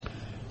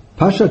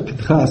Pashat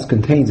Pinchas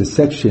contains a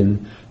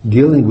section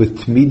dealing with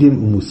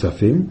Tmidim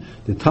Umusafim.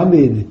 The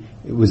Tamid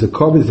was a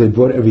korban that they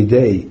brought every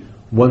day,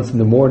 once in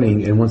the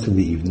morning and once in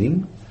the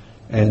evening.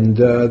 And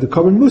the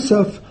korban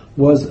Musaf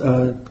was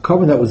a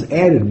korban that was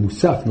added,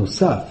 Musaf,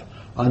 Nosaf,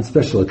 on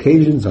special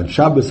occasions, on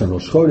Shabbos, on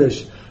Rosh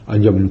Chodesh,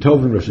 on Yom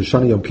Tovim, Rosh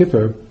Hashanah, Yom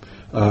Kippur,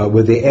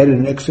 where they added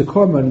an extra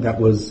korban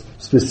that was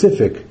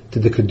specific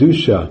to the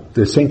Kedusha,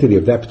 the sanctity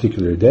of that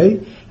particular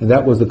day, and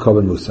that was the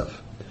korban Musaf.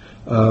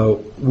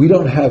 We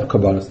don't have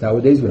korbanos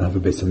nowadays, we don't have a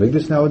Beis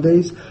HaMikdash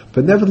nowadays,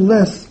 but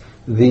nevertheless,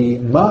 the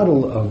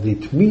model of the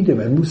Tmidim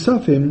and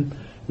Musafim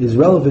is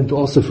relevant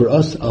also for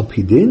us, Al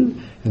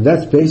Pidin, and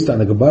that's based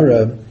on a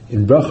Gemara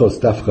in Brachos,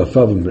 Daf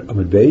Chafav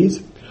Amud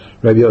Beis.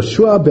 Rabbi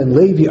Yoshua ben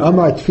Levi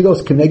Amar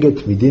Tfilos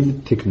Keneged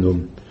Tmidim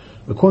Tiknum.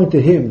 According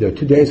to him, there are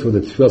 2 days where the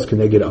Tfilos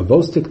Keneged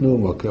Avos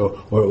Tiknum,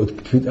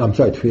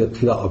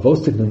 Tfilah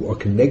Avos Tiknum or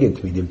Keneged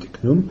Tmidim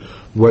Tiknum,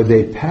 where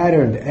they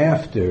patterned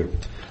after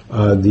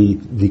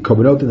the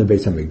Korbanot in the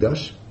Beis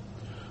HaMikdash.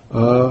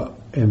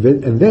 And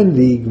then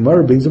the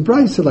Gemara brings a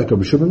brayso like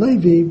Rabbi Shimon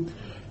Levi.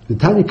 The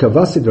Tani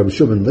Kavasid Rabbi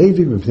Shimon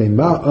Levi Mipnei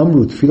Ma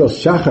Amru Tfilos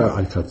Shachar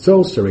Ad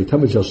Chatzos Rei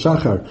Tamid Shel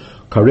Shachar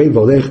Karev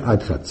Olech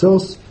Ad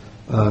Chatzos.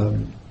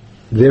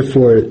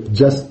 Therefore,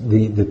 just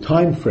the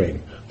time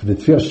frame for the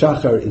Tfilas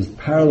Shachar is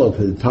parallel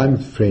to the time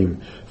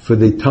frame for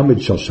the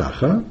Tamid Shel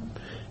Shachar,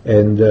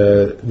 and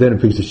then it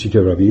brings the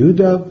Shita Rabbi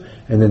Yehuda,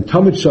 and then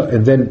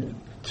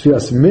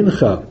Tfilas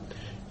Mincha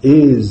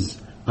is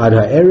Ad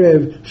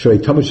HaErev, Shrei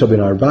Tamid Shel Ben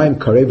Arbaim,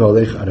 Karev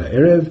Holech Ad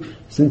HaErev.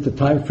 Since the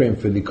time frame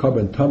for the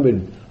Korban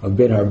Tamid of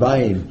Ben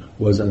Arbaim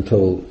was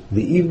until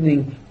the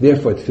evening,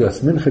 therefore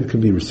Tfilas Mincha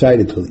can be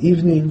recited till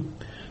evening.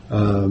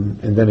 And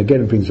then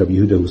again it brings Rabbi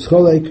Yehuda who's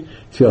Cholek,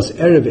 Tfilas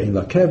Erev Ein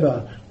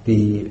Lakeva,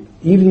 the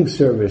evening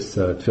service,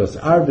 Tfilas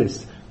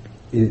Arvis,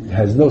 it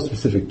has no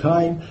specific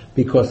time,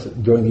 because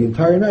during the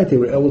entire night they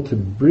were able to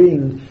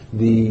bring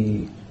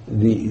burn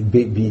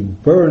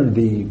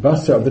the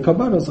basar of the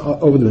karbanos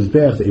over the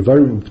mizbeach. The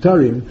ivarim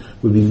uptarim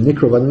would be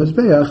nikrov on the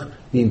mizbeach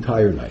the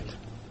entire night.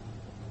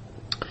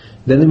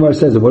 Then the Gemara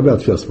says, what about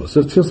Tfilas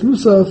Musaf? Tfilas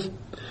Musaf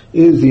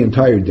is the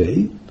entire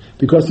day,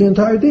 because the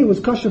entire day was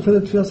kosher for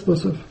the Tfilas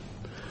Musaf.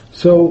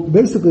 So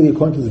basically,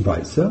 according to the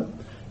Baisa,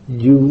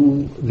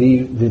 the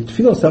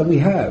Tfilos that we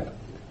have,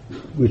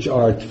 which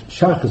are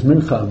Shachas,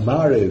 Mincha,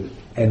 Maariv,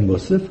 and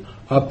Musaf,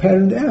 are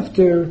patterned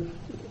after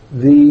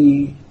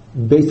the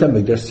Beis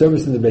HaMikdash,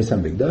 service in the Beis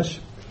HaMikdash.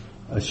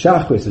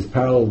 Shachris is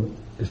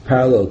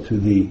parallel to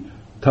the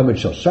Tamid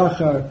Shel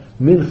Shachar,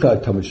 Mincha,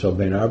 Tamid Shel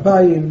Ben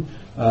Arbaim,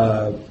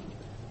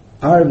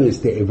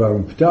 Arvis, the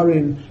Evarim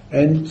P'tarim,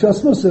 and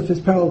Tfilas Musaf is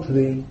parallel to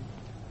the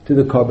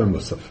Korban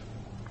Musaf.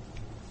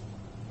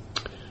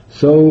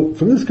 So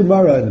from this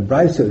Gemara and the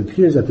Brayso, it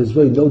appears that there's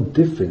really no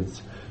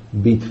difference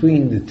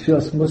between the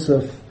Tfilas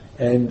Musaf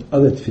and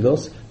other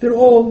Tfilos. They're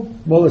all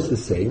more or less the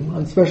same.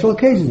 On special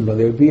occasions, when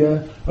there would be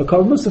a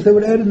Korban Musaf, they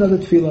would add another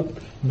Tfilah,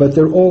 but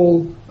they're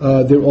all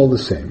the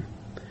same.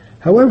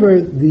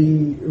 However,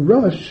 the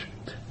Rosh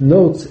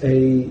notes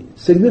a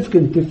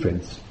significant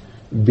difference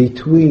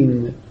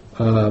between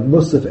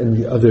Musaf and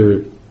the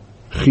other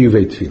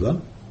Chiyuvei Tfilah.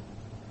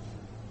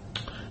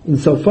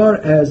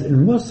 Insofar as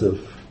in Musaf,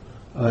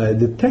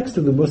 the text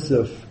of the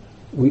Musaf,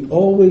 we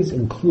always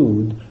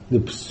include the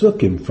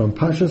psukim from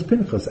Parshas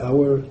Pinchas,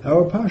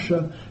 our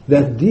Pasha,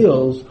 that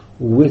deals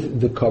with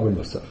the Korban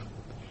Musaf.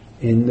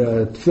 In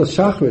Tfilas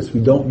Shacharis,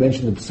 we don't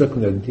mention the psukim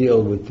that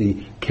deal with the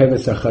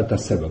Keves Achat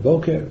Haseh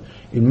Baboker.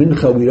 In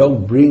Mincha, we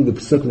don't bring the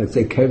psukim that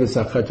say Keves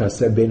Achat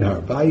Haseh Ben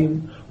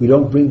Harbayim. We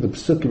don't bring the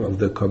psukim of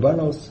the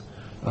Korbanos.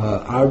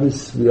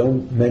 Arvis, we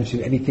don't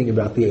mention anything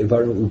about the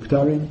Evarim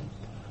Uptarim.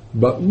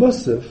 But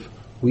Musaf,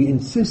 we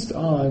insist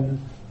on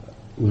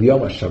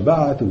Yom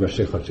HaShabbat,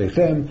 Uvashei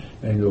Chodshechem,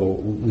 and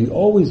we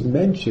always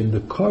mention the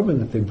korban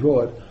that they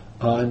brought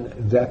on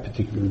that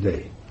particular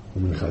day.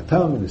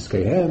 U'minchatam and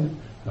Iskeihem.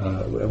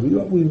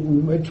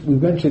 We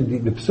mentioned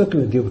the psukim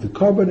that deal with the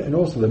korban, and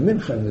also the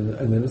mincha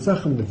and the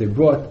nesachim that they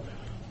brought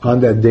on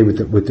that day with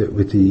the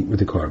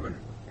korban.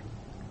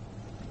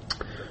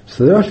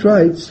 So the Rosh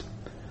writes,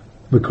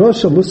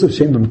 "Because Musaf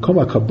Shem B'Mkom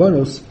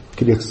HaKarbanos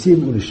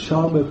K'Yachsim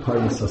U'Nishalme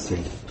Paris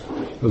Hasein."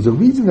 There's a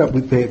reason that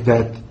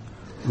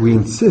we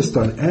insist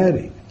on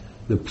adding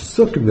the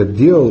psukim that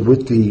deal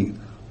with the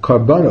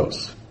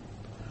karbanos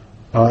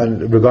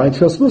regarding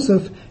Tfilas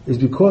Musaf is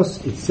because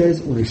it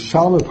says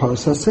Unishalme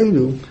Paras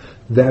Haseinu,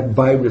 that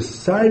by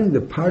reciting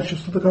the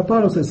parshas of the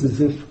karbanos, it's as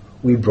if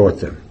we brought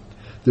them.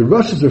 The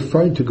Rosh is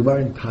referring to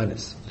Gemara in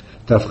Tanis,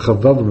 Daf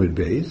Chavav Amud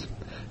Beis.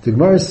 The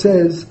Gemara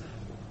says,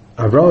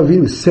 Avraham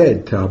Avinu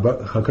said to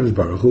HaKadosh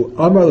Baruch Hu,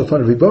 Amar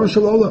Lefanav Ribono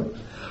Shel Olam,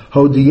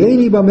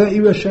 Hodiyeni B'Mei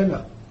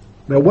Yirashena.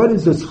 Now, what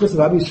is the schus of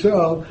Am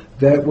Yisrael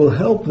that will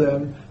help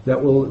them,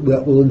 that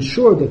will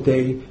ensure that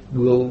they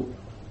will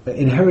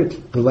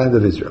inherit the land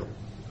of Israel?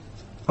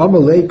 The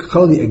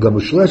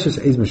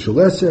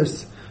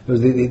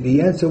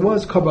answer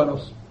was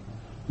karbanos.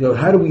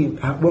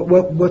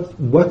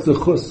 What's the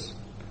chus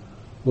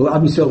will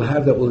Am Yisrael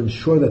have that will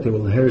ensure that they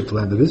will inherit the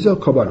land of Israel?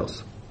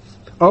 Karbanos.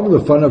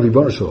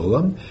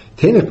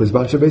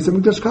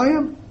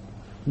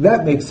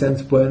 That makes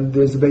sense when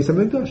there's a Beis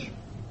HaMikdash.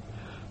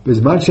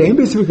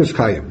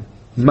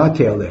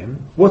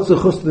 What's the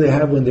chus they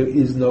have when there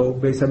is no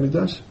Beis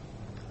HaMikdash?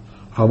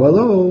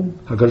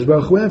 HaKadosh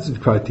Baruch Hu answered,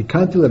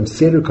 "Tikanti lem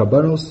seder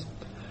karbanos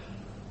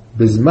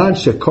b'zman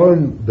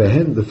shekorim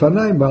behen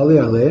lefanai ma'aleh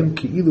aleim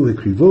ki'ilu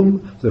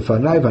hikrivum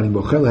lefanai v'ani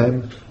mochel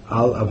lehem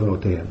al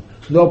avonotehem."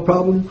 No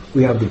problem.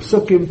 We have the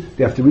psukim.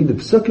 They have to read the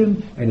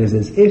psukim, and it's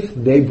as if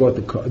they brought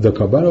the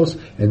karbanos.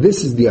 And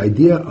this is the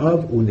idea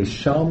of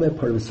unishalme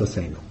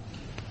parvusasenu.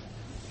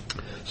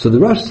 So the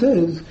Rosh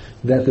says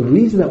that the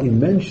reason that we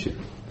mention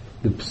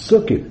the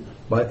psukim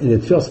in the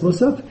Tfilas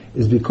Musaf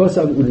is because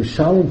of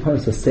unishalme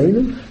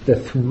parvusasenu,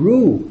 that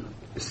through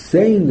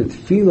saying the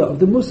tefillah of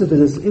the Musaf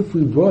is as if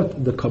we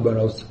brought the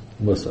karbanos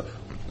Musaf.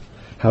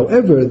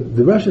 However,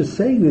 the Rosh is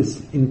saying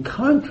this in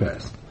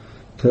contrast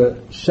to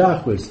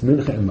Shachris,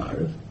 Mincha, and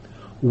Ma'ariv,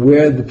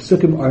 where the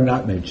Psukim are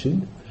not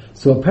mentioned.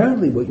 So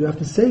apparently what you have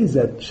to say is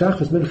that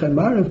Shachris, Mincha, and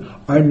Ma'ariv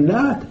are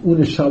not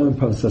Unishalom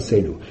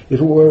Parasasenu.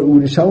 If it were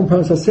Unishalom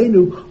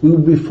Parasasenu, we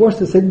would be forced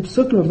to say the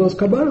Psukim of those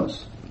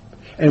Kabbalos.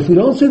 And if we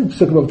don't say the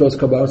Psukim of those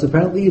Kabbalos,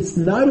 apparently it's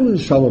not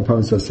Unishalom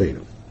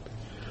Parasasenu.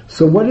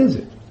 So what is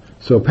it?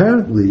 So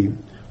apparently,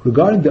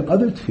 regarding the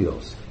other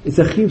tefillos, it's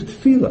a chiv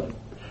tefillah.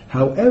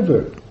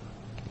 However,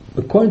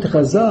 according to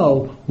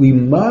Chazal, we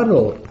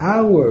model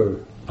our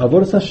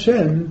Avodas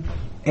Hashem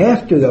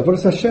after the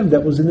Avodas Hashem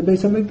that was in the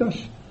Beis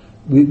HaMikdash.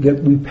 We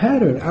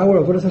pattern our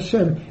Avodas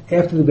Hashem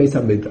after the Beis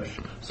HaMikdash.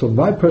 So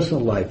my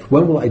personal life,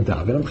 when will I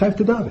daven? I'm chayv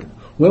to daven.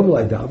 When will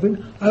I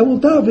daven? I will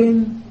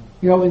daven,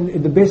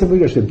 in the Beis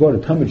HaMikdash they brought a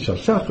Tamid Shal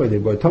Shachar, they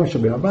brought a Tamid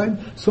Shal Ben Arbaim,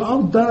 so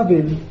I'll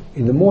daven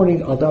in the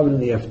morning, I'll daven in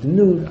the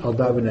afternoon, I'll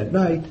daven at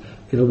night.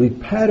 It'll be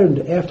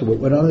patterned after what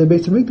went on in the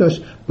Beis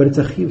HaMikdash, but it's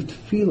a chiv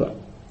tefillah.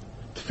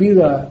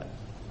 Tefillah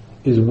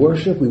is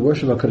worship. We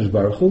worship HaKadosh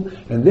Baruch Hu,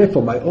 and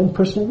therefore my own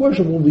personal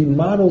worship will be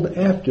modeled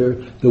after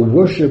the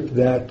worship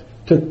that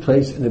took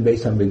place in the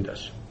Beis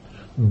HaMikdash.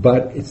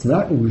 But it's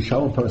not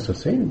Rishalom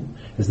Parasasenu.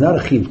 It's not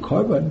a chiv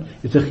karban.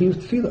 It's a chiv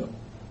tefillah.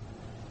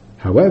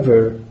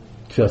 However,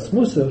 Tfilas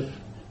Musaf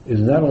is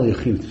not only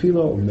a chiv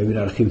tefillah, or maybe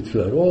not a chiv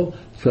tefillah at all.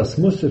 Tfilas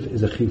Musaf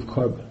is a chiv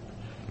karban,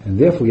 and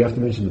therefore you have to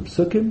mention the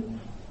psukim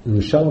in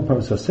Rishalom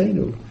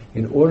Parasasenu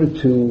in order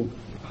to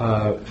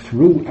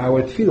through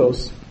our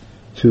tefillos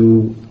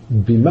to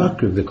be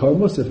makriv, the Kol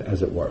Musaf,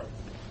 as it were.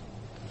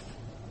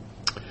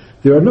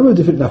 There are a number of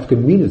different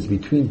nafkaminas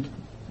between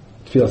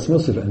Tfilas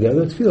Musaf and the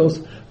other tefillos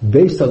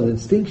based on the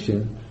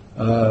distinction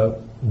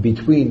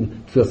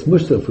between Tfilas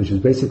Musaf, which is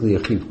basically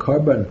a chiv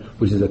karban,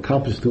 which is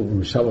accomplished through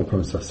Rishalom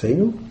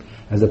Parasasenu,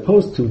 as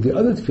opposed to the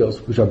other tefillos,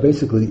 which are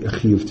basically a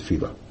chiv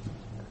tefillah.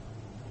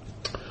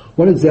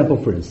 One example,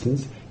 for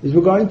instance, is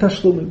regarding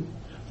Tashlumim.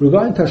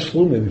 Regarding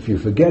Tashlumim, if you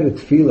forget a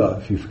tefillah,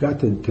 if you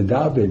forgot to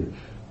daven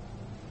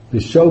the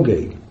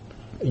shogeg,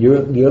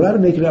 you're allowed to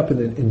make it up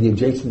in the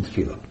adjacent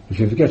tefillah. If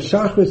you forget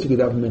Shachris, you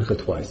can daven Mincha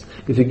twice.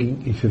 If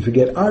you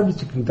forget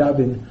Arvis, you can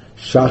daven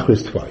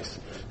Shachris twice.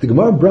 The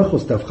Gemara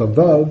Brachos Daf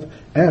Chavav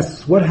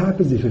asks, what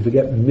happens if you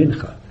forget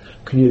Mincha?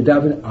 Can you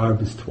daven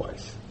Arvis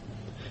twice?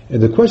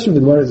 And the question of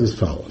the Gemara is as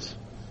follows.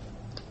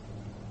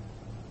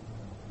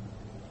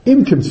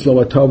 Im kim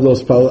tzlo atov lo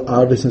spal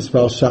Arvis and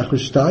spal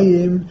Shachris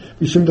shtayim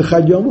mishum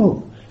dechad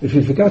yomu. If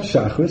you forgot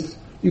Shachris,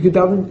 you could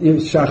daven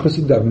Shachris,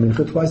 you could daven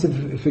Mincha twice.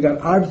 If you got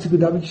Arvis, you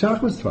could daven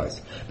Shachris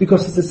twice.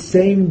 Because it's the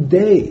same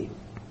day.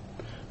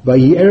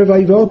 Vayerev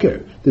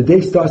vayivoker. The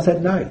day starts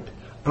at night.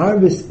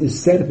 Arvis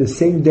is said at the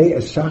same day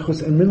as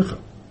Shachris and Mincha.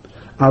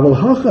 Aval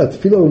hacha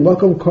tefillah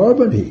u'makom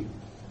korban.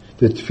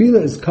 The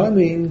tefillah is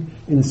coming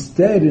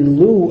instead in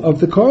lieu of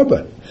the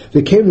korban.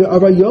 They came to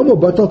Avayomo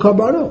batal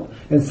karbano.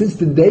 And since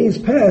the day is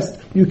past,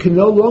 you can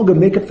no longer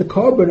make up the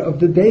korban of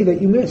the day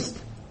that you missed.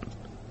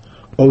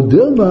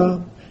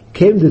 Odilma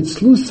came the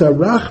tzlusa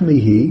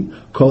rachmihi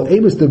kol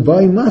emes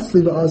devai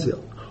masli v'azil.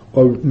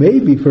 Or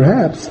maybe,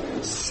 perhaps,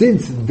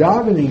 since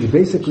davening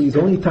basically is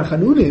only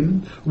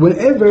tachanunim,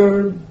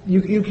 whenever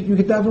you can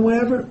daven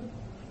whenever.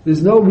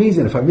 There's no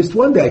reason. If I missed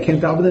one day, I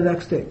can't daven the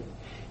next day.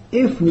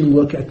 If we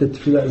look at the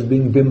tefillah as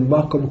being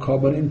b'makom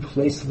karban, in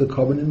place of the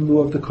karban, in lieu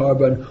of the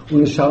karban,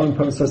 u'yishalom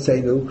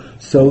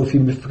parasasenu, so if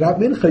you forgot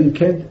mincha, you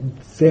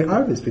can't say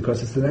arvis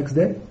because it's the next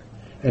day.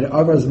 And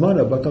avar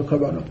zmana batal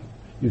karbano.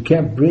 You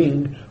can't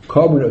bring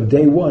karban of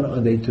day one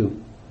on day two.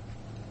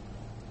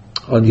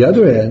 On the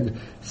other hand,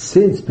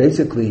 since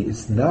basically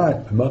it's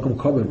not b'makom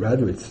karban,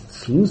 rather it's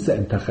slusa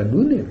and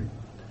tachanunim,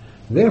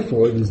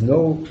 therefore there's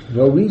no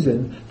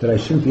reason that I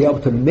shouldn't be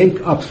able to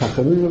make up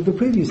tachanunim of the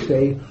previous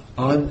day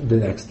on the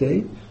next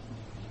day,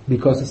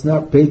 because it's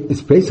not a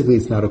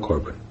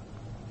korban.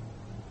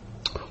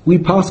 We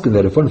paskin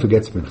that if one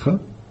forgets mincha,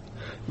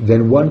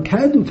 then one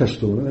can do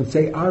tashlum and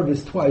say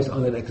arvis twice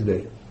on the next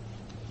day.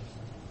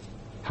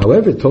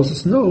 However,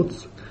 Tosas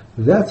notes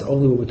that's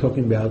only what we're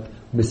talking about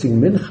missing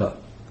mincha.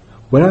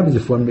 What happens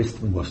if one missed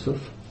musaf?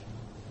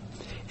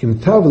 Im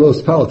tav lo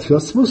spal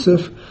tfilas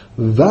musaf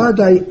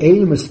vaday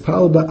ein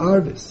mispal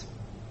ba'arvis,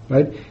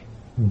 right?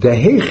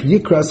 Dehech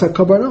yikras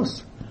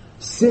hakabanos.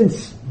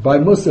 since by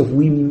Musaf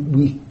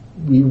we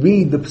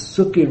read the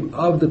psukim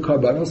of the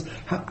Karbanos,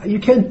 you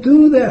can't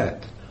do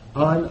that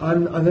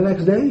on the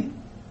next day.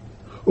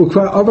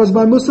 Ukvar Avaz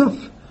by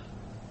Musaf.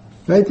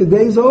 Right? The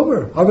day is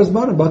over. Avaz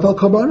Mana, Batal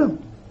Karbana.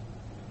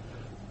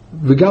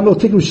 V'gam lo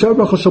tikkun shel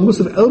bracha shel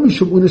Musaf el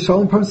mishum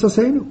u'neshalom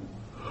parnasaseinu.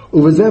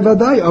 U'v'zeh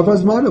vadai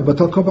Avaz Mana,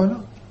 Batal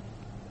Karbana.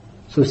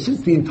 So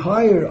since the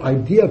entire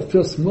idea of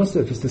Tfilas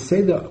Musaf is to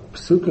say the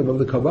psukim of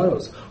the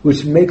Karbanos,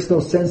 which makes no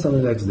sense on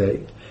the next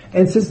day,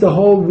 and since the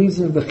whole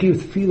reason of the Chiyuv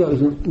Tefillah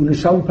is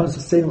u'neshalom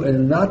parnasaseinu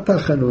and not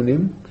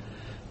tachanunim,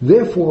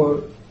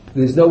 therefore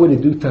there's no way to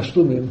do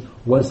tashlumim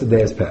once the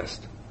day has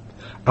passed.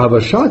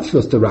 Avashat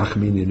Tfilas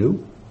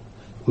terachmininu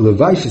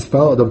u'levai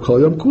shispal adam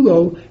kol yom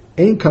kulo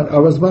ein kan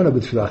arazmana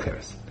b'tfilah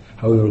acheres.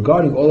 However,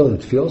 regarding all of the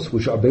tefillos,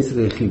 which are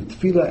basically Chiyuv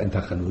Tefillah and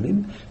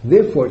Tachanunim,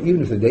 therefore,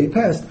 even if the day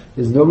passed,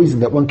 there's no reason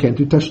that one can't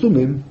do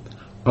Tashlumim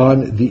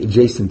on the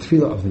adjacent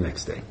tefillah of the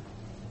next day.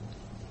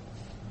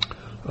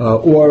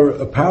 Or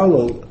a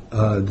parallel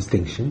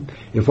distinction,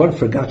 if one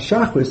forgot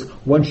Shachris,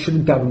 one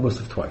shouldn't daven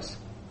Musaf twice.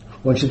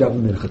 One should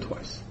daven Mincha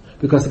twice.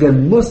 Because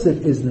again,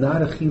 Musaf is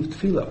not a Chiyuv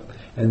Tefillah,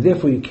 and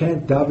therefore you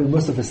can't daven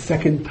Musaf a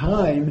second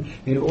time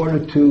in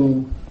order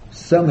to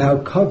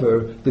somehow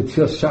cover the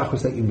tefillah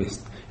Shachris that you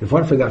missed. If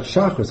one forgot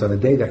Shachris on a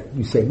day that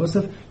you say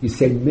Musaf, you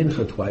say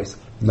Mincha twice,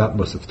 not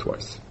Musaf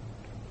twice.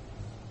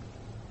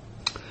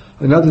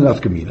 Another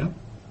nafkamina.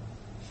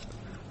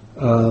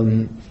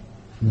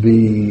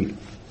 The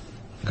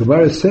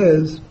Gemara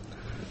says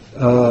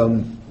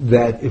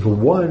that if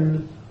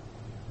one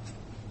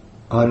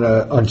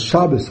on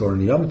Shabbos or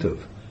on Yom Tov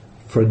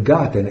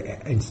forgot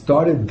and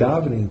started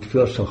davening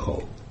Tefillah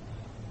Shachol,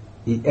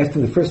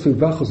 after the first three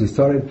brachos, he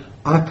started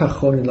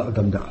Atachonin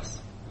la'adam das.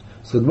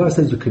 So the Gemara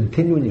says you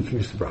continue and you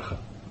finish the bracha.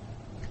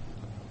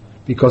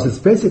 Because it's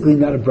basically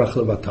not a bracha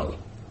of Atala.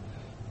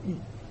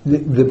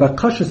 The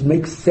bakashas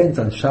make sense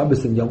on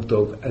Shabbos and Yom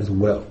Tov as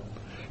well.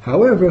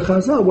 However,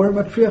 Chazal were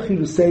matriach you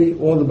to say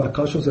all the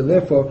bakashos, and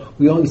therefore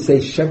we only say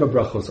Sheva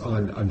brachos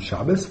on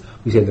Shabbos.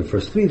 We say the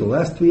first three, the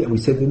last three, and we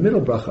say the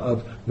middle bracha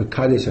of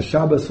Mekadesh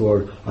HaShabbos,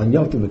 or on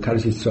Yom Tov,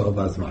 Mekadesh Yisrael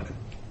Vazmanim.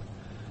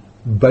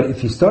 But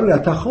if you started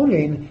at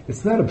Tachonin,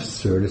 it's not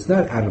absurd, it's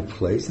not out of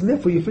place, and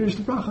therefore you finish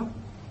the bracha.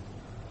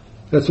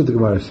 That's what the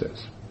Gemara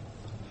says.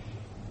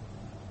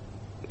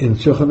 In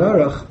Shulchan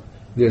Aruch,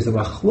 there's a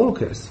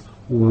machlokas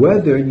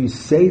whether you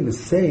say the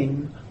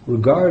same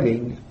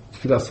regarding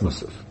Tfilas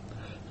Musaf.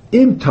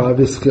 Im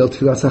tavis chil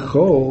Tfilas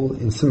Achol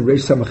in some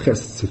Reish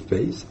Samaches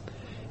Tzif.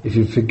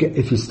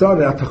 If you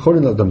started at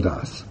Tachonin l'Adam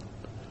Das,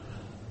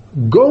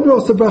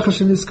 Gomros the bracha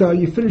sheniskar,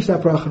 you finish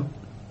that bracha.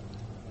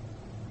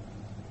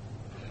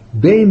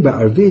 Bein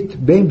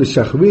ba'arvit, bein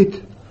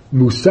b'shachrit,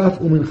 musaf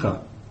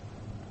u'mincha.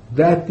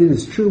 That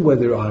is true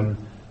whether on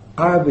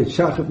Arvit,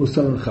 Shachrit,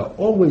 Musaf, Mincha.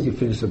 Always you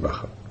finish the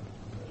bracha.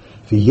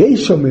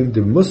 V'yeshomim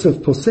the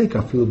Musaf posek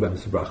afilu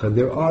b'emes bracha.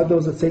 There are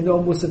those that say no,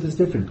 Musaf is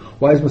different.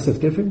 Why is Musaf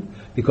different?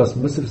 Because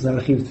Musaf is not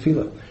a Chiyuv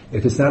Tefillah.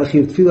 If it's not a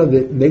Chiyuv Tefillah,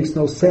 that makes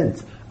no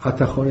sense.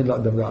 Atachonin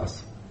la'adam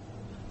das.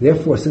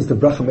 Therefore, since the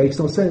bracha makes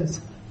no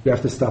sense, you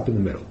have to stop in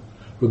the middle.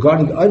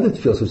 Regarding other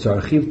tefillas which are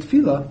a Chiyuv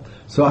Tefillah,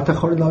 so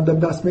Atachonin la'adam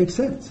das makes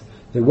sense.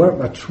 They weren't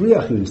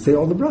matriach you to say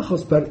all the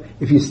brachos, but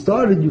if you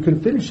started, you can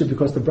finish it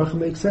because the bracha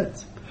makes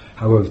sense.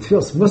 However,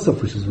 Tfilas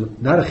Musaf, which is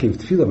not a Chiyuv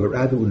Tefillah, but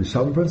rather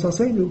u'neshalom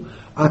parnasaseinu,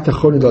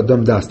 Atachonin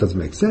la'adam das doesn't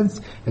make sense,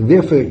 and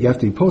therefore you have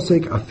to be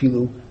posek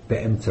afilu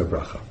be'emtza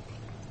bracha.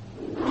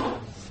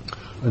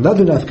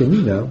 Another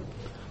nafkamina,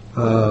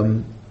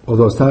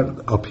 although it's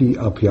not al pi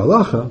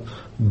halacha,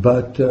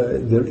 but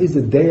there is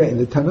a deya in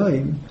the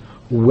Tanaim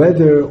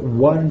whether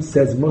one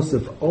says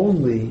Musaf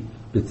only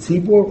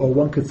b'tzibur, or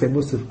one could say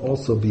Musaf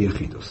also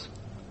b'yechidus.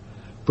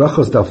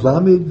 Brachos Daf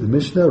Lamed, the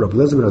Mishnah, Rabbi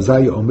Elazar ben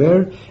Azariah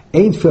Omer,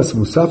 Ein Tfilas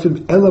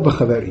Musafim ela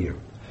b'chaver ir.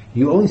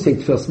 You only say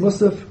Tfilas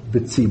Musaf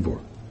b'tzibur.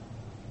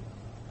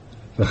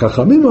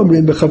 V'chachamim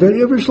omrim b'chaver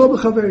ir v'shlo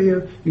b'chaver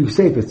ir. You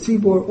say it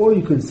b'tzibur, or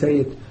you can say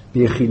it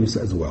b'yechidus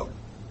as well.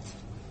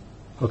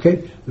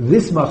 Okay?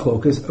 This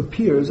machlokas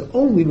appears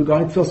only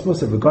regarding Tfilas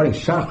Musaf. Regarding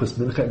Shachris,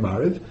 Mincha, and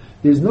Mariv,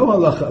 there's no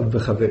halacha of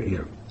b'chaver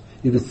ir.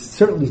 It is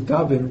certainly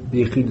daven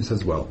b'yechidus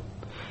as well.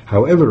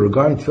 However,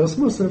 regarding Tfilas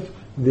Musaf,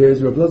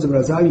 there's Rabbi Elazar ben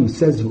Azariah who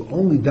says you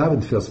only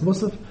daven Tfilas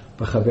Musaf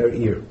b'chaver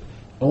ir,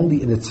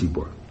 only in a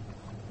tzibur.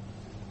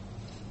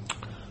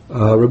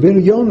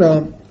 Rabbeinu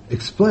Yonah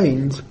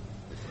explains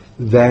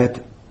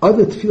that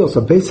other tefillos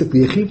are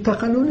basically a Chiyuv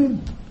Tachanunim.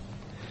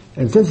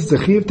 And since it's a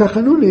Chiyuv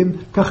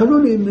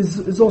Tachanunim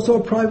is also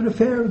a private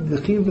affair. The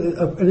Chiyuv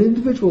of an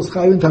individual is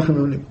Chayuv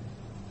Tachanunim.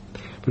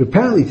 But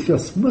apparently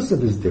Tfilas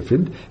Musaf is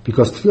different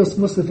because Tfilas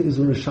Musaf is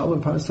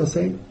u'neshalom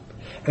parnasaseinu.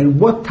 And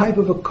what type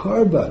of a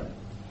korban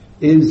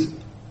is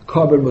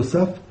korban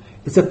musaf?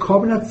 It's a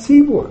korbanat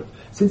tzibur.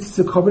 Since it's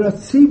a korbanat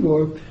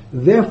tzibur,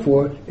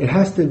 therefore it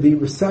has to be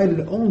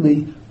recited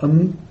only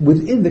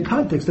within the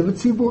context of a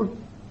tzibur.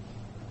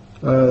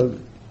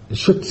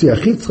 Shutzi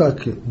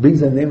Achitzrak brings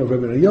the name of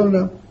Rabbi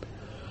Yonah.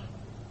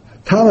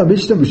 Tama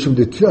Mishnah Mishum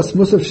de Tfilas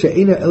Musaf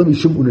She'ena El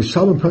Mishum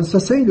Uneshalom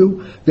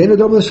Pransasenu Ve'ena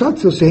Dom L'Shat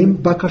Tfil She'im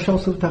Bakashal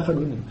Sov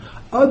Tacharunim.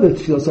 Other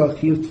tfilas are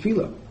Chiyuv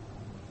Tfilah.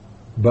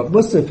 But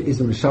Musaf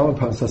is Uneshalom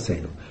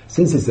Pransasenu.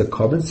 Since it's a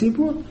Korban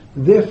Tzibur,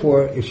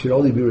 therefore it should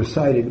only be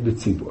recited with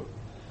Tzibur.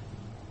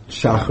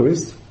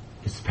 Shacharis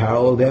is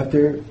paralleled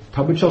after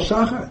Tamid Shal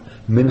Shachar.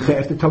 Mincha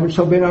after Tamid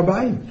Shal Ben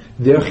Arbaim.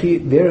 They're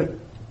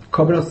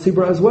Korban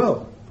Tzibur as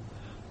well.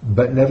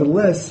 But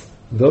nevertheless,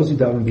 those who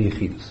daven be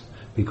Yechidus.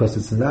 Because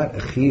it's not a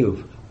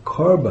Chiyuv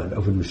Korban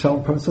of a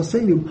Mishalom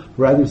Pransasenu,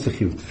 rather it's a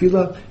Chiyuv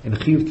Tfilah, and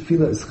Chiyuv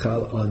Tfilah is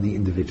Chal on the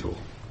individual.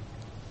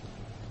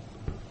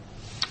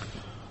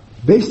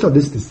 Based on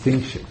this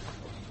distinction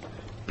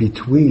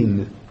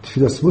between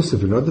Tfilas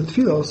Musaf and other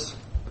Tfilos,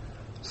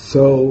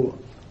 so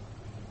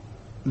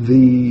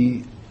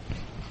the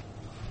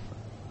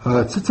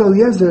Tzitz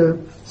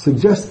Eliezer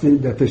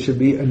suggested that there should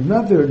be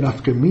another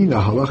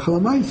nafkamina halacha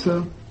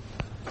l'maisa,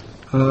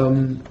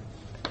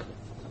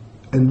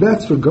 and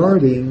that's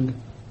regarding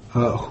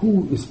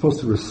who is supposed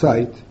to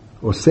recite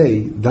or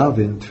say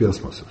daven Tfilas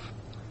Musaf.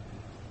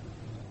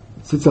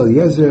 Tzitz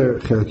Eliezer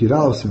Chelik Yud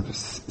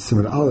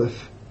Siman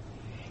Aleph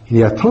in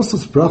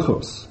Yatosos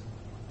Brachos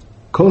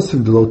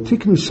kosim delo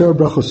tiknu shar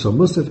brachos shel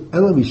Musaf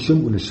ela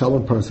mishum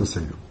uneshalom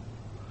parnasasenu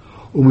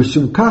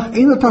umishum kach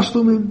eino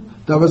tashlumim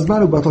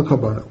davazmanu batal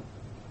kabano.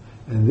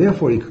 And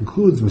therefore he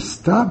concludes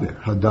Mistaber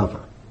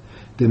Hadavar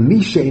the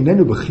Misha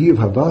Inenu B'chiv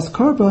Havas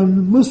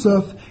Karban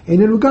Musaf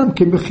Inenu Gam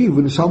Kim B'chiv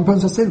V'Nisham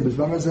Pansasen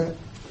B'Zman Hazeh.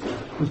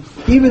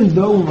 Even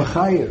though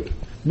Machayev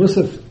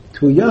Musaf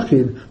to a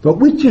Yachid, but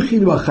which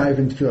Yechidim are Chayev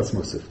in Tfilas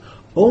Musaf?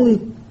 Only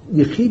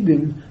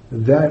Yechidim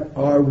that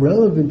are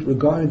relevant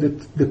regarding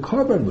the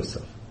Karban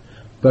Musaf.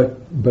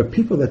 But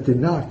people that did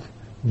not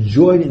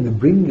join in the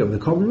bringing of the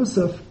Karban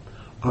Musaf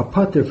are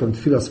pater from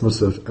Tfilas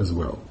Musaf as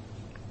well.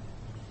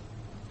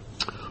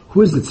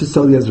 Who is the Tzitz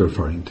Eliezer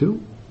referring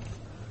to?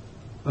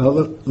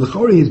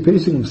 L'chori, he's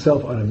basing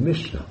himself on a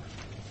Mishnah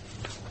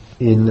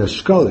in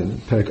Shkalim,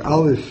 Perek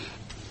Aleph,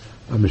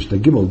 Mishnah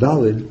Gimel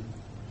Dalid,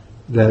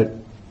 that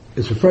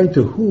is referring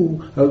to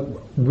who,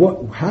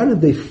 how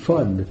did they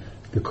fund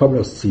the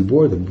Korbanos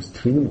Tzibor, the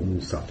Tfilim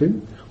and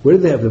Musafim? Where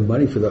did they have the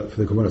money for the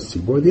Korbanos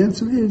Tzibor? The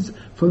answer is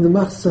from the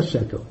Machzah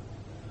Shekel.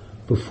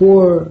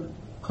 Before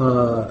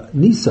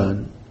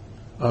Nisan,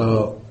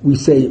 we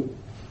say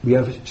we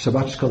have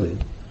Shabbat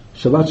Shkalim.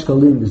 Shabbat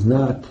Shkalim is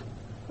not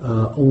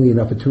only an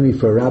opportunity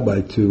for a rabbi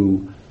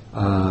to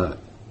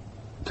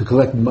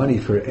collect money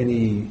for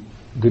any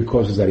good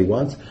causes that he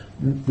wants.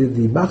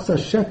 The Machzah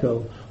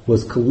Shekel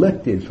was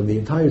collected from the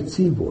entire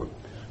Tzibor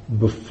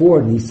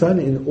before Nisan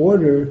in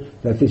order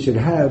that they should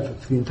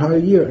have for the entire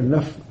year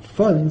enough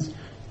funds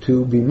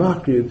to be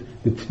makriv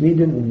the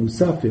Tmidim and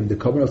Musafim, the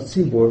Korbanos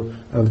Tzibor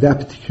of that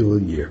particular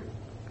year.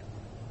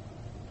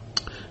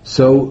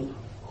 So,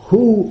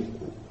 who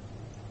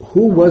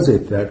was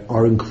it that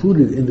are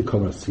included in the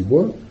Korbanos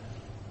Tzibor?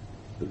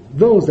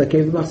 Those that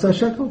gave the Machzah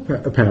Shekel,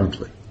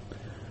 apparently.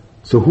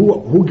 So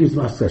who gives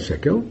Machzah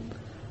Shekel?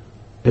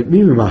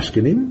 Etmim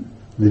Mashkenim,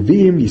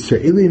 Leviim,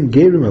 Yisraelim,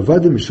 Gerim,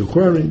 Avadim,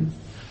 Mishuchrarim,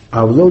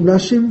 Avlo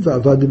Nashim,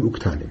 Va'avadim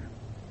Uktanim.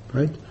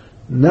 Right?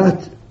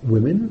 Not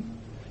women,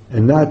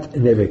 and not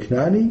Neve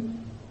Knani,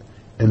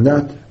 and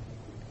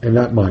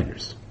not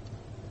minors.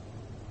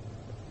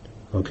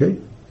 Okay?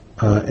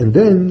 And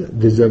then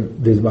there's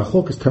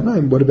Machokas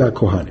Tanaim. What about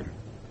Kohanim?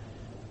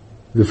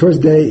 The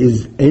first day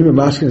is Eimah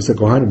Mashkin and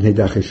Kohanim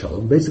Neidachei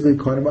Shalom. Basically,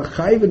 Kohanim are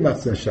Chayiv in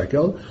Machzah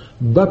Shekel,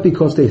 but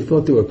because they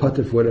thought they were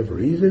pater for whatever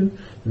reason,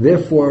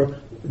 therefore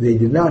they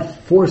did not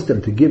force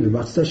them to give the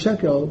Machzah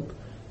Shekel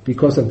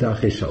because of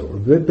Dachei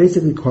Shalom.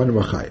 Basically,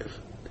 Kohanim are Chayiv.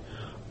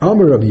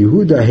 Amar Rabbi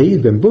Yehuda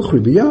Heid ben Bukhri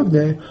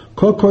b'Yavne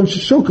Kol Kohen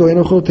Sheshokel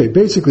Eno Chote.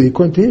 Basically,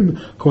 according to him,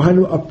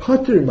 Kohanim are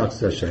pater in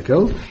Machzah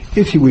Shekel.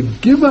 If he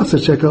would give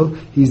Machzah Shekel,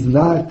 he's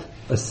not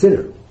a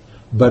sinner,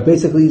 but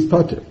basically he's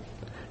pater.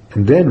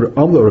 And then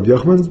Amlo Rabbi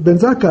Yochanan ben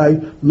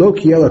Zakkai Lo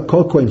Kiela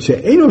Kol Kohen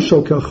She'eno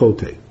Shokel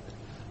Chote.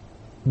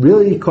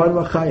 Really, Kohen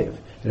Machayev.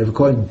 And if a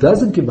Kohen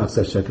doesn't give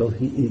Machzah Shekel,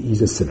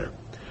 he's a sinner.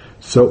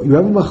 So you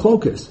have a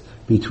machlokas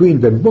between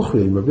Ben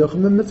Bukhri and Rabbi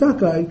Yochanan ben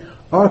Zakkai.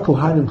 Are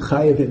Kohanim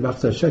Chayev in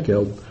Machzah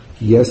Shekel?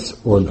 Yes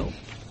or no?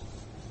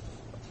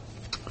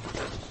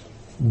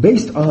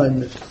 Based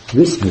on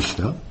this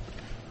Mishnah,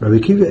 Rabbi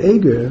Akiva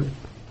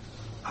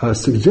Eger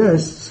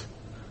suggests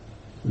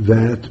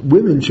that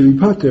women should be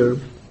pater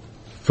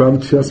from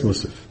Tfilas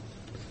Musaf.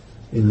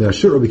 In the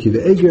Shur Rabbi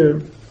Akiva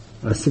Eger,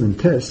 Siman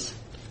Tes,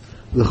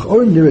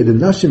 L'chor nireh the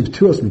nashim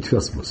p'tuos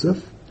mitfilas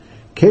Musaf,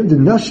 came the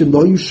nashim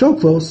lo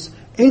yushoklos,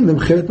 ein them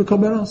cheret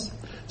b'korbanos.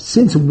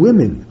 Since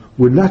women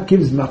would not give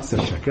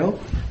Machzah Shekel,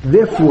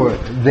 therefore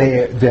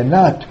they're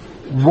not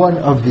one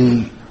of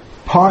the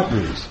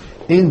partners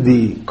in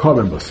the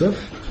Korban Musaf,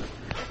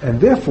 and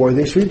therefore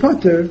they should be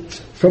pater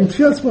from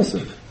Tfilas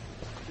Musaf.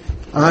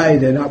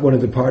 They're not one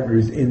of the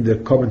partners in the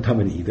Korban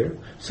Tamid either.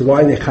 So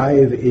why are they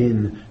chayiv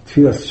in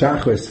Tfilas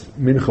Shachris,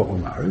 Mincha, or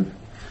Marav?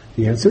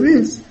 The answer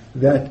is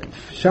that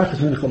Shachris,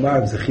 Mincha,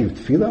 Marav is a chiv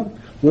Tfilah.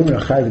 Women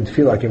are chayiv in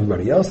Tfilah like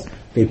everybody else.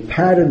 they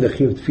patterned the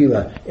chiyuv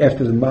tefillah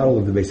after the model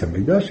of the Beis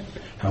Hamikdash.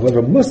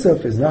 However,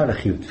 Musaf is not a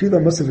chiyuv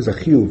tefillah. Musaf is a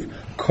chiyuv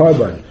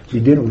karban. We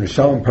did it with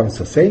Shalom Parm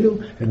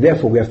Sasenu, and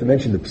therefore we have to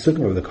mention the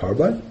pesukim of the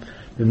karban.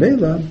 The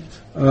Mela,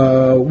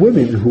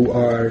 women who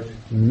are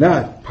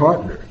not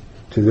partner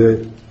to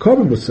the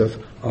karban Musaf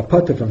are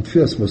pater from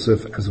tefillas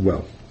Musaf as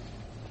well.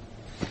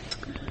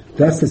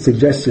 That's the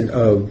suggestion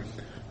of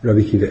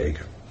Rabbi Akiva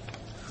Eiger.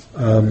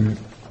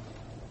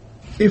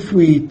 If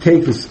we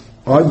take this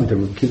argument of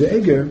Rabbi Akiva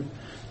Eiger,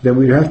 then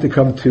we'd have to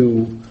come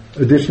to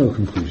additional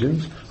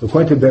conclusions.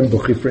 According to Ben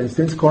Buchi, for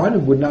instance,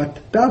 Kohanim would not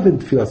daven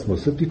tefillas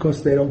Musaf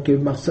because they don't give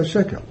machzah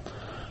shekel.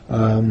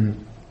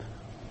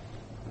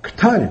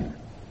 Ketanim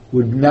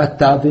would not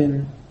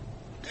daven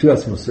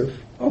tefillas Musaf.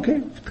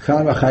 Okay,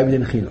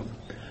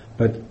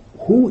 but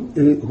who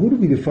do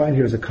we define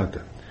here as a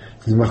katan?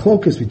 There's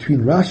machlokas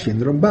between Rashi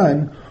and the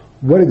Ramban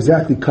what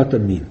exactly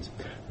katan means.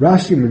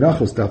 Rashi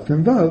Menachos Daf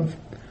Mem Vav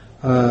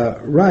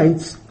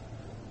writes,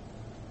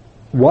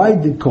 why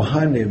did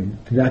Kohanim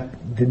not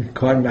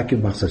give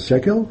machzah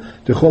shekel?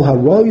 Dechol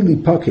haroy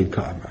lipaked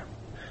ka'amar.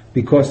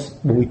 Because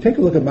when we take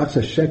a look at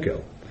machzah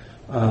shekel,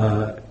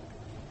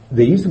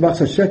 they used the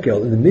machzah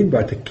shekel in the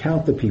midbar to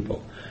count the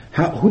people.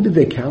 Who did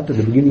they count at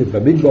the beginning of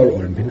Bamidbar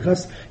or in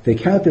Pinchas? They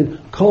counted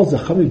Kol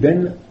Zachami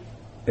ben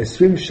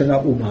Esrim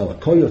Shana Umala,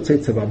 Kol Yotzei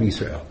Tzavam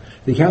Yisrael.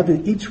 They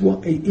counted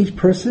each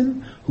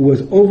person who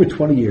was over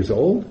 20 years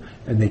old,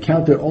 and they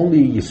counted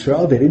only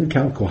Yisrael. They didn't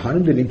count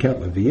Kohanim, they didn't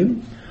count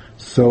Leviim.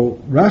 So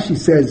Rashi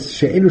says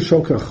She'enu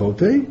Shokar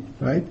Chote,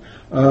 right?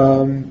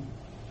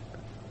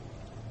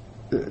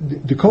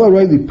 The Kol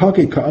Haroy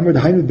Lipaked Ka'amar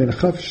D'Hainu Ben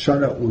Chaf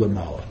Shana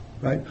Ulamala.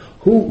 Right?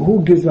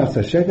 Who gives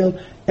machzah shekel?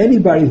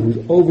 Anybody who's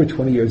over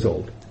 20 years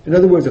old. In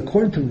other words,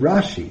 according to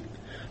Rashi,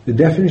 the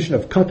definition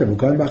of katan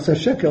regarding machzah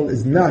shekel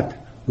is not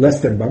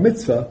less than bar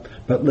mitzvah,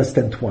 but less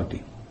than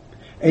 20.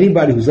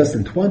 Anybody who's less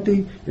than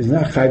 20 is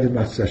not chayav in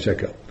machzah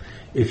shekel.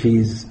 If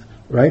he's,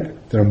 right?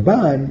 The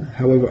Ramban,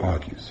 however,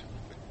 argues.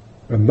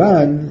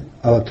 Ramban,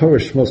 al Torah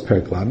Shmos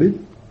Perek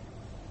Lamed,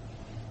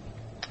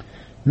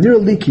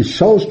 Nearly ki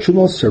shalosh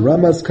chumos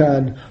sheramaz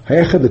kan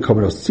hayechad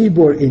lekabanos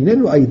tzibor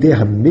inenu aideh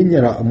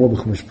haminyan ha'amor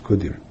b'chumash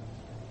pekudim.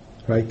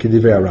 Right,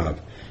 kedivrei Arav.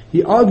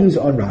 He argues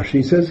on Rashi.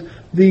 He says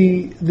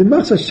the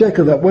machzah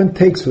shekel that one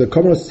takes for the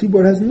kabanos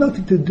tzibor has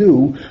nothing to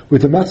do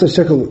with the machzah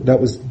shekel that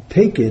was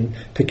taken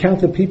to count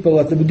the people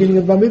at the beginning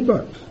of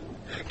Bamidbar.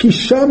 Ki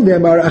sham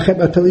ne'amar achem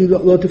atali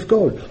lo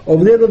tifkod.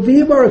 Over there, the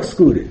Leviim are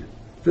excluded.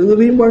 The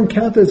Leviim weren't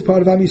counted as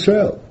part of Am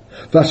Yisrael.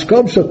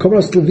 V'ashkam shel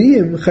kabanos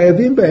Leviim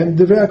chayavim behem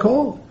divrei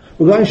hakol.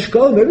 Regarding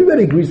Shkolim,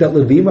 everybody agrees that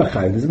Leviim are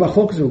chayiv. There's a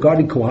machlokas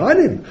regarding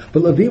Kohanim,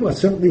 but Leviim are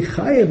certainly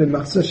chayiv in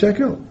machzah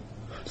shekel.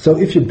 So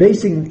if you're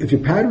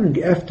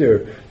patterning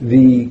after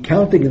the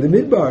counting in the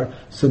midbar,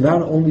 so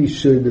not only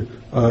should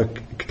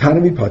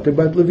Ketanim be pater,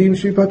 but Leviim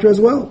should be pater as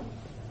well.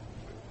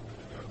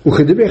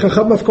 Uchedivrei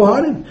chacham of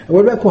Kohanim. And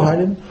what about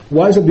Kohanim?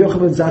 Why is Rabbi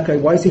Yochanan Zakkai?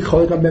 Why is he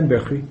cholik on Ben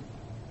Bechri?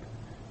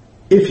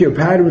 If you're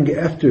patterning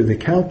after the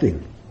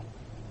counting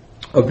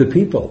of the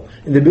people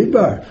in the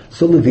midbar,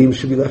 so Leviim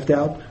should be left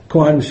out.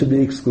 Kohanim should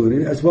be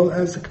excluded, as well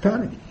as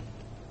Ketanim.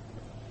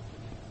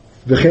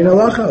 V'chein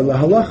halacha,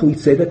 lahalacha, we'd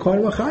say that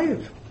Kohanim are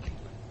chayiv.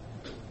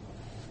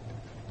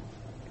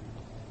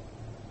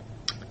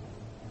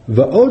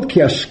 Va'od ki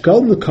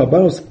ashkal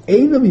l'karbanos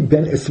eina mi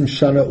ben esim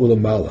shana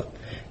ulamala,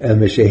 el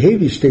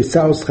meshehevi shtei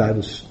saros chayiv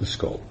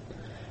l'shkol.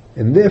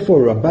 And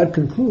therefore, Rabbad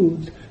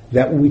concludes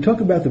that when we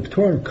talk about the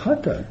P'torim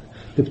Katan,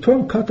 the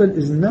P'torim Katan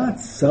is not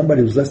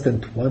somebody who's less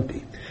than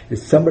 20.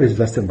 It's somebody who's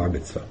less than bar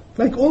mitzvah.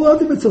 Like all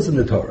other mitzvahs in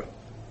the Torah.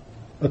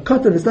 A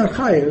katan is not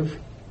chayiv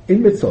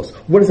in mitzvos.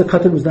 What is a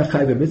katan who's not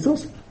chayiv in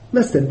mitzvos?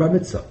 Less than bar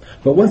mitzvah.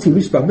 But once he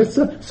reached bar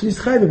mitzvah, so he's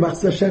chayiv in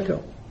machzah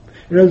shekel.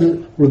 In other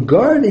words,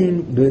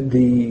 regarding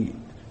the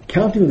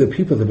counting of the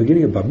people at the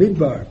beginning of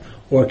Bamidbar,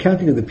 or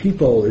counting of the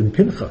people in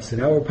Pinchas, in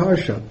our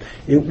parsha,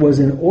 it was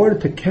in order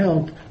to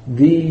count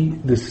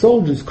the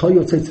soldiers, Kol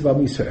Yotzei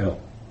Tzavam Yisrael.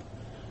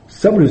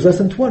 Someone who's less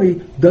than 20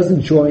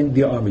 doesn't join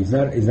the army. Is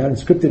not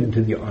inscripted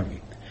into the army.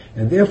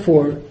 And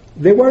therefore,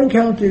 they weren't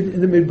counted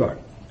in the midbar.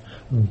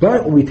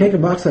 But when we take a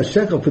machzah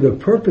shekel for the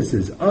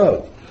purposes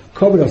of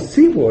kabanos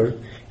tzibor,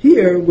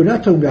 here we're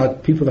not talking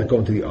about people that go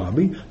into the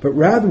army, but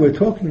rather we're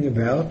talking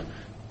about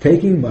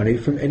taking money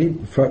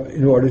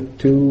in order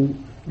to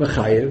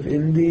mechayev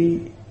in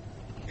the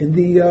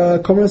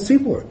kabanos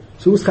tzibor.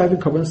 So who's chayev in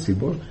kabanos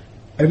tzibor?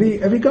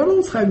 Every gadol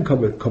is chayev in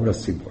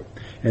kabanos tzibor,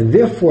 and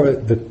therefore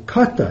the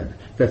katan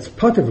that's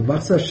part of a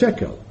machzah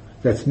shekel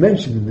that's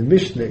mentioned in the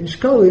Mishnah in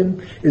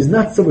Shkolim is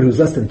not someone who's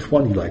less than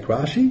 20 like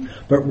Rashi,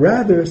 but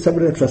rather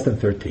somebody that's less than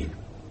 13.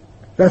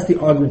 That's the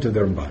argument of the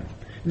Ramban.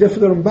 Therefore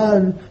the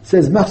Ramban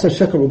says machzah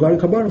shekel regarding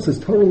karbanos is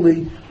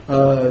totally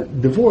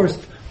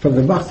divorced from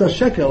the machzah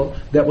shekel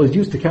that was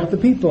used to count the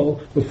people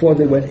before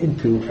they went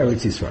into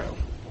Eretz Yisrael.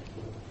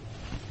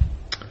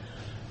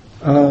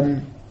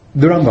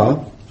 The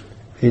Rambam,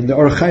 in the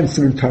Orach Chaim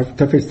Siman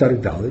Tafes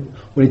Tarik Daled,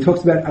 when he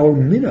talks about our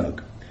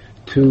minhag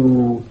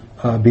to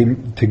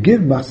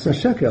give machzah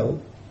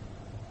shekel,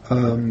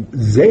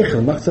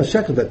 zeichel machzah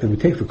shekel that we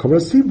take for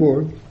kabanos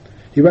tzibor,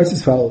 He writes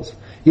as follows: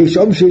 יש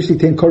om שיש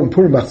ליתן קורבן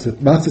פורים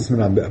מחצס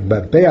מן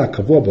המטבע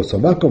הקבוע באותו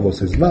מקום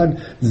ובאותו זמן,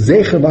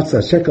 זכר מחצס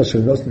השקל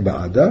של נוסן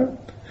באדר,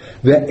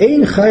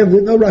 ואין חייב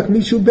לתנו רק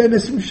מישהו בין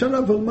 20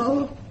 שנה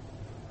ומעלה.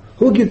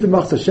 Who gives the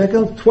Machzah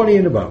shekel? 20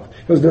 and above.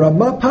 Because the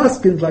Ramah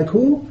paskins like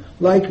who?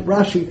 Like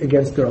Rashi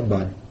against the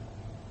Ramban.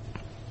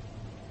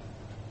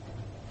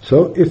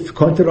 So, if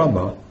according to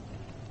Ramah,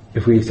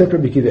 if we accept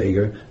Rabbi Akiva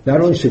Eiger,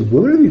 not only should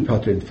women be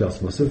pater in Tfilas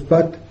Musaf,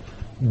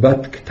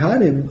 but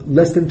Ketanim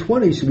less than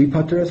 20 should be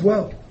pater as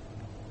well.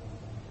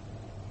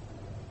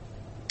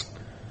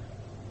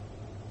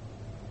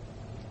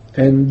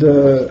 And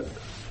the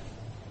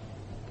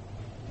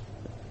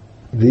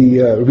Rabbi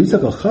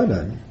Yitzchak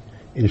Elchanan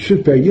in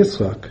Shut Ber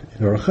Yitzchak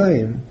in Orach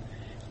Chaim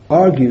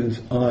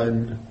argues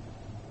on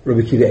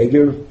Rabbi Akiva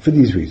Eiger for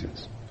these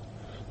reasons.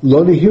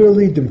 Lo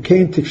nihirali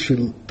demkein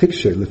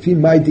tiksher lefi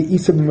mai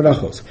deisa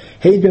b'menachos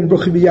hey ben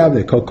bruchi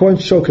b'yavne kol kohen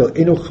shokel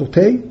eno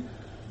chotei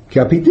ki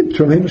apidim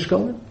tromei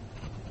mishkalim.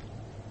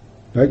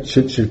 Right?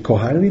 Should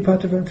Kohanim be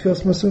pater from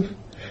Tfilas Musaf?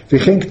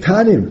 V'chein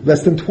Ketanim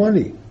less than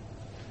 20.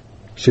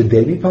 Should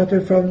they be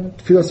pater from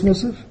Tfilas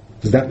Musaf?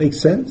 Does that make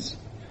sense?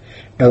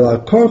 El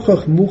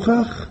korchach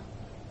muchach,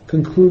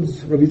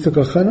 concludes Rabbi Yitzchak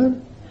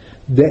Elchanan,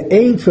 the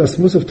ein Tfilas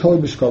Musaf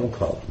toli b'shkalim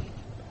klal.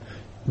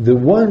 The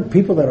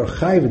people that are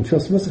chayiv in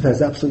Tfilas Musaf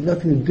has absolutely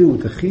nothing to do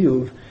with the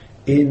chiyuv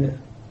in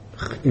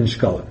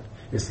shkalim.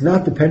 It's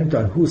not dependent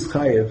on who's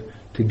chayiv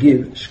to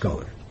give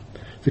shkalim.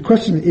 The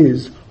question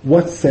is,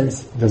 what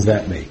sense does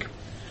that make?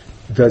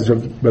 Does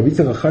Rabbi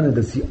Yitzchak Elchanan,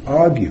 does he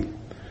argue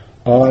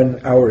on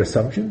our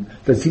assumption?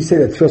 Does he say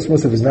that Tfilas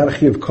Musaf is not a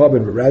chiyuv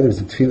korban, but rather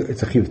it's a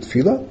chiyuv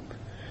tefillah,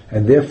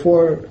 and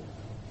therefore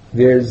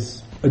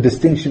there's a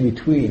distinction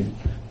between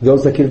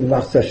those that give the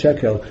Machzah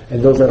shekel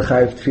and those that are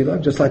chayiv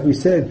tefillah, just like we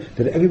said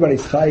that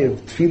everybody's chayiv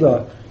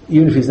tefillah,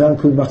 even if he's not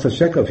including Machzah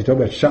shekel. If you talk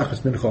about Shachas,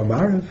 Mincha, or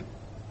Marav,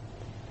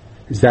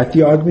 is that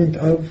the argument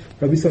of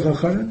Rabbi Yitzchak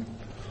Elchanan?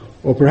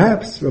 Or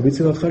perhaps Rabbi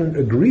Yitzchak Elchanan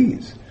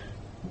agrees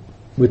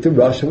with the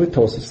Rasha, with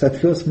Tosafos, that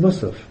Tfilas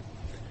Musaf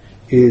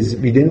is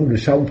midenu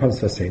n'shalom parnas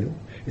vasenu.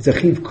 It's a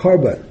chiv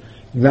korban,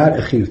 not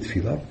a chiv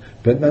tefillah,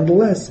 but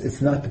nonetheless,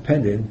 it's not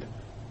dependent.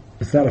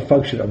 It's not a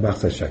function of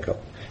Machzah shekel.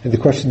 And the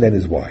question then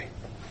is why?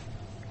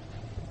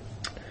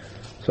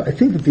 So I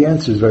think that the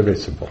answer is very, very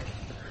simple.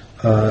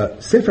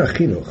 Sefer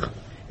HaChinuch,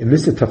 in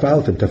Mitzvah Taf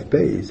Aleph and Taf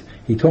Beis,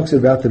 he talks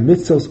about the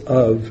mitzvahs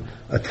of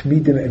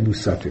Tmidim and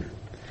Musafim.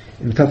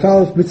 In Taf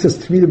Aleph, mitzvahs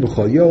Tmidim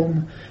b'chol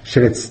yom,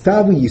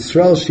 sheretztavu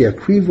Yisrael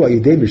she'akrivu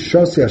ayidei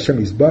mishosei Hashem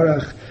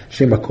Yisbarach,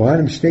 shem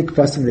hakohanim shnei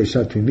kvasim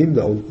le'ishan tmimim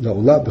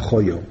la'olah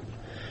b'chol yom.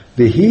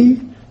 Vehi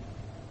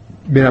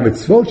min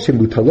ha'mitzvot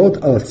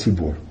shemutalot al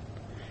ha'tzibur.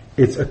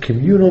 It's a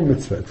communal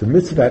mitzvah. It's a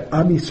mitzvah that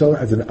Am Yisrael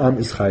as an Am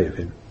is chayiv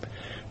in.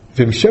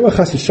 V'mshem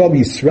ha'chas Yisrael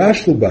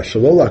yisrashlu ba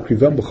shelo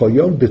la'akrivam b'chol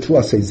yom b'tlu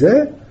asei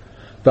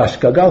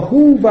v'ashkagal,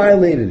 who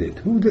violated it?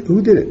 Who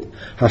did it?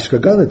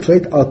 Hashkagal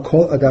netleit al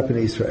kol adap in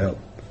Israel.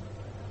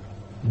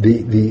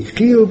 The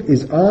chiyuv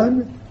is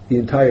on the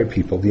entire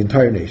people, the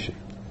entire nation.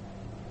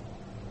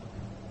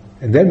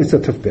 And then mitzvah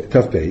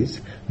Taf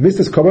Beis,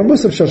 mitzvah korban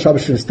musaf shel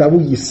Shabbat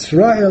shenistavu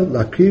Yisrael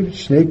lakriv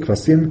shnei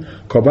kvasim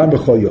korban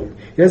b'chol yom.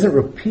 He doesn't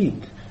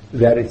repeat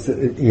that it's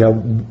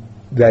in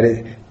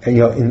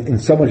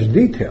so much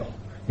detail,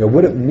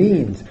 what it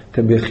means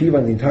to be chiv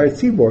on the entire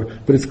tzibor,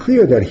 but it's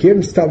clear that here in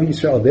Stav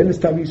Yisrael, then in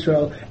Stav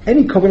Yisrael,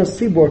 any korban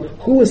tzibor,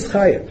 who is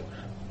chayiv?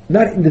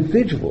 Not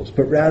individuals,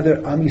 but rather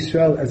Am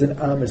Yisrael as an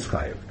Am is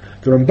chayiv.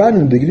 The Ramban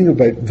in the beginning of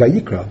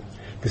Vayikra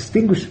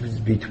distinguishes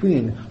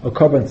between a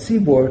korban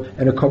tzibor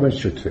and a korban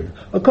shutvim.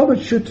 A korban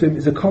shutvim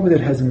is a korban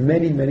that has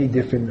many, many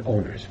different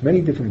owners,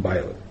 many different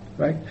baalim.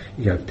 Right?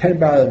 You can have 10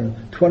 baalim,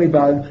 20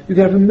 baalim, you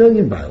can have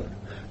 1,000,000 baalim.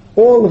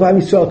 All of Am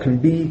Yisrael can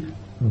be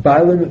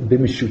baalim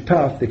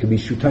b'mishutaf, they can be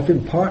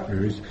shutafim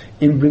partners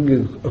in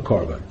bringing a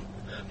korban.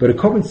 But a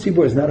korban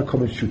tzibor is not a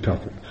korban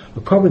shutafim.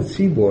 A korban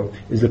tzibor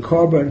is a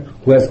korban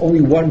who has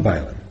only one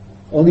baalim,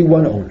 only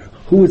one owner.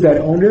 Who is that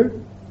owner?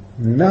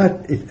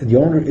 The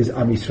owner is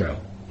Am Yisrael.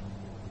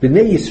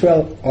 Bnei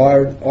Yisrael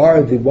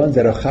are the ones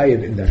that are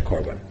chayiv in that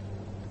korban.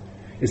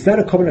 It's not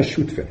a korban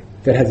shutfim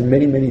that has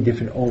many, many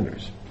different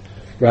owners.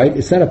 Right?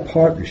 It's not a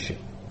partnership,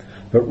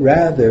 but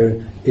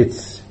rather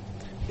it's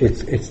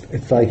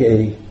like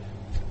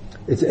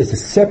it's a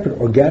separate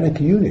organic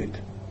unit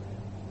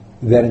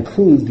that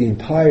includes the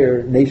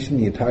entire nation,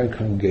 the entire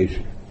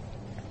congregation.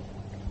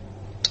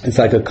 It's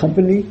like a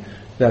company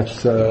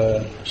that's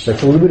a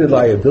limited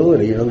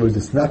liability. In other words,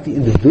 it's not the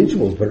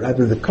individuals, but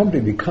rather the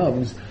company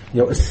becomes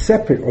a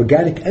separate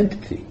organic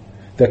entity.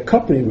 That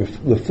company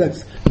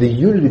reflects the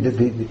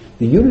unity,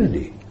 the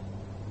unity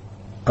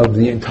of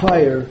the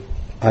entire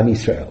Am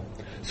Yisrael.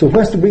 So who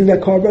has to bring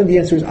that korban? The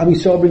answer is Am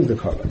Yisrael brings the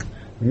korban.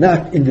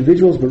 Not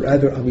individuals, but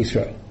rather Am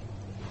Yisrael.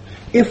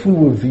 If we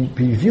were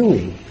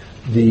viewing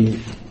the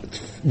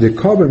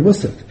korban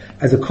musaf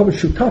as a korban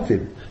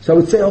shutafim, so I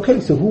would say, okay,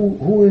 so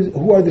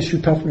who are the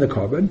shutafim in the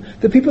korban?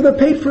 The people that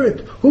paid for it.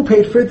 Who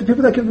paid for it? The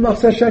people that give the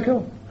Machzah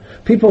shekel.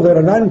 People that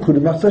are not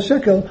included in Machzah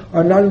shekel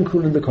are not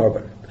included in the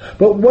korban.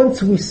 But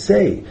once we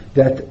say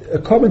that a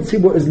korban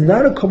tzibur is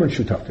not a korban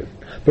shutafim,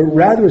 but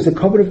rather is a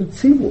korban of the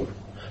tzibur,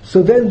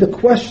 so then the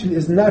question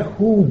is not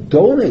who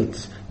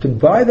donates to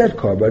buy that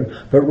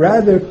korban, but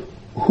rather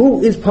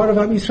who is part of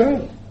Am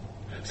Yisrael.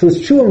 So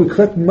it's true when we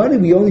collect money,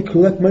 we only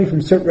collect money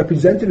from certain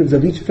representatives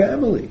of each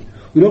family.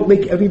 We don't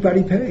make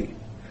everybody pay.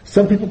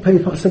 Some people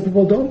pay, some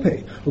people don't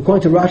pay.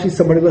 According to Rashi,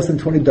 somebody less than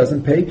 20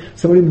 doesn't pay,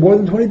 somebody more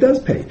than 20 does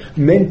pay.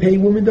 Men pay,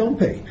 women don't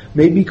pay.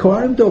 Maybe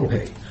Kohanim don't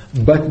pay.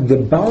 But the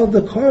Baal of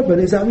the korban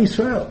is Am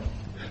Yisrael.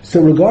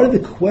 So regarding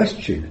the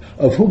question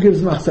of who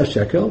gives Machzah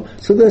Shekel,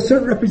 so there are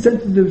certain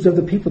representatives of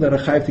the people that are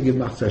chayav to give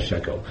Machzah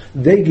Shekel.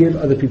 They give,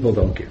 other people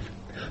don't give.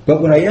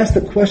 But when I ask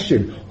the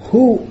question,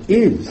 who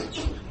is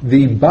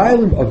the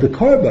Baalim of the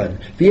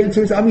korban, the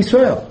answer is Am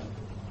Yisrael.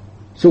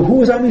 So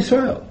who is Am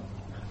Yisrael?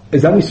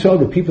 Is Am Yisrael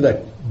the people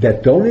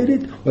that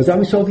donated, or is Am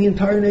Yisrael the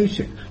entire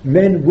nation?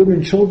 Men,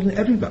 women, children,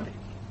 everybody.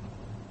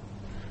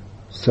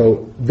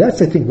 So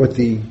that's, I think, what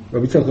the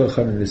Rabbi Tzadok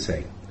Elchanan is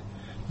saying.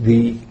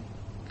 The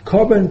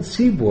korban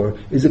tzibur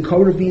is a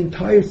korban of the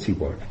entire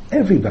tzibur.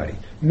 Everybody.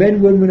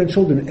 Men, women, and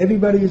children.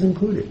 Everybody is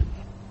included.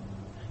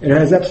 And it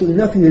has absolutely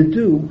nothing to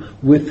do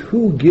with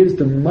who gives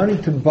the money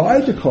to buy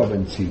the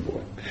korban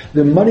tzibur.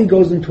 The money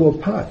goes into a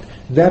pot.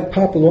 That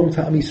pot belongs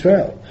to Am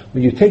Yisrael.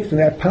 When you take from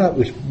that pot,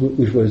 which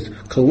was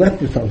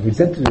collected from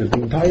representatives of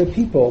the entire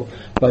people,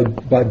 by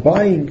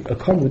buying a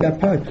korban with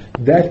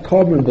that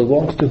korban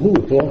belongs to who?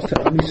 It belongs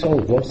to Am Yisrael.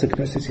 It belongs to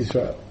Knesset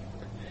Yisrael.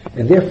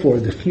 And therefore,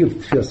 the chiyuv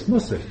of Tfilas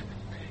Musaf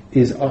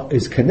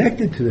is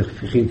connected to the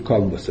chiyuv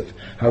korban Musaf.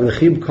 However, the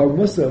chiyuv korban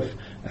Musaf,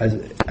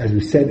 as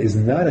we said, is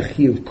not a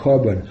chiyuv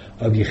korban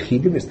of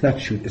yechidim. It's not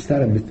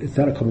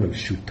a korban of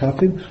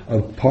shutafim,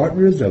 of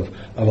partners, of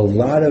a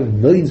lot of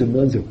millions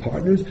of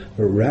partners,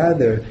 but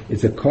rather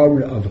it's a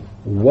korban of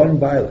one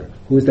bailam.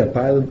 Who is that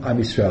bailam? Am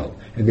Yisrael.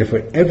 And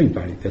therefore,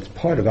 everybody that's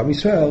part of Am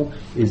Yisrael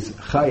is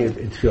chayav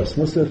in Tfilas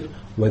Musaf.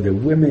 Whether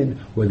women,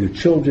 whether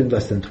children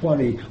less than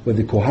 20,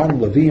 whether Kohanim,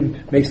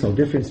 Levim, makes no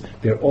difference.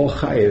 They're all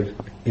chayav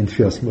in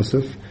Tfilas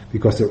Musaf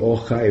because they're all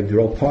chayav. They're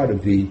all part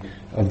of the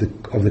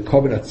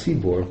korban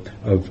atzibur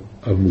of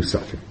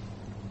Musafim.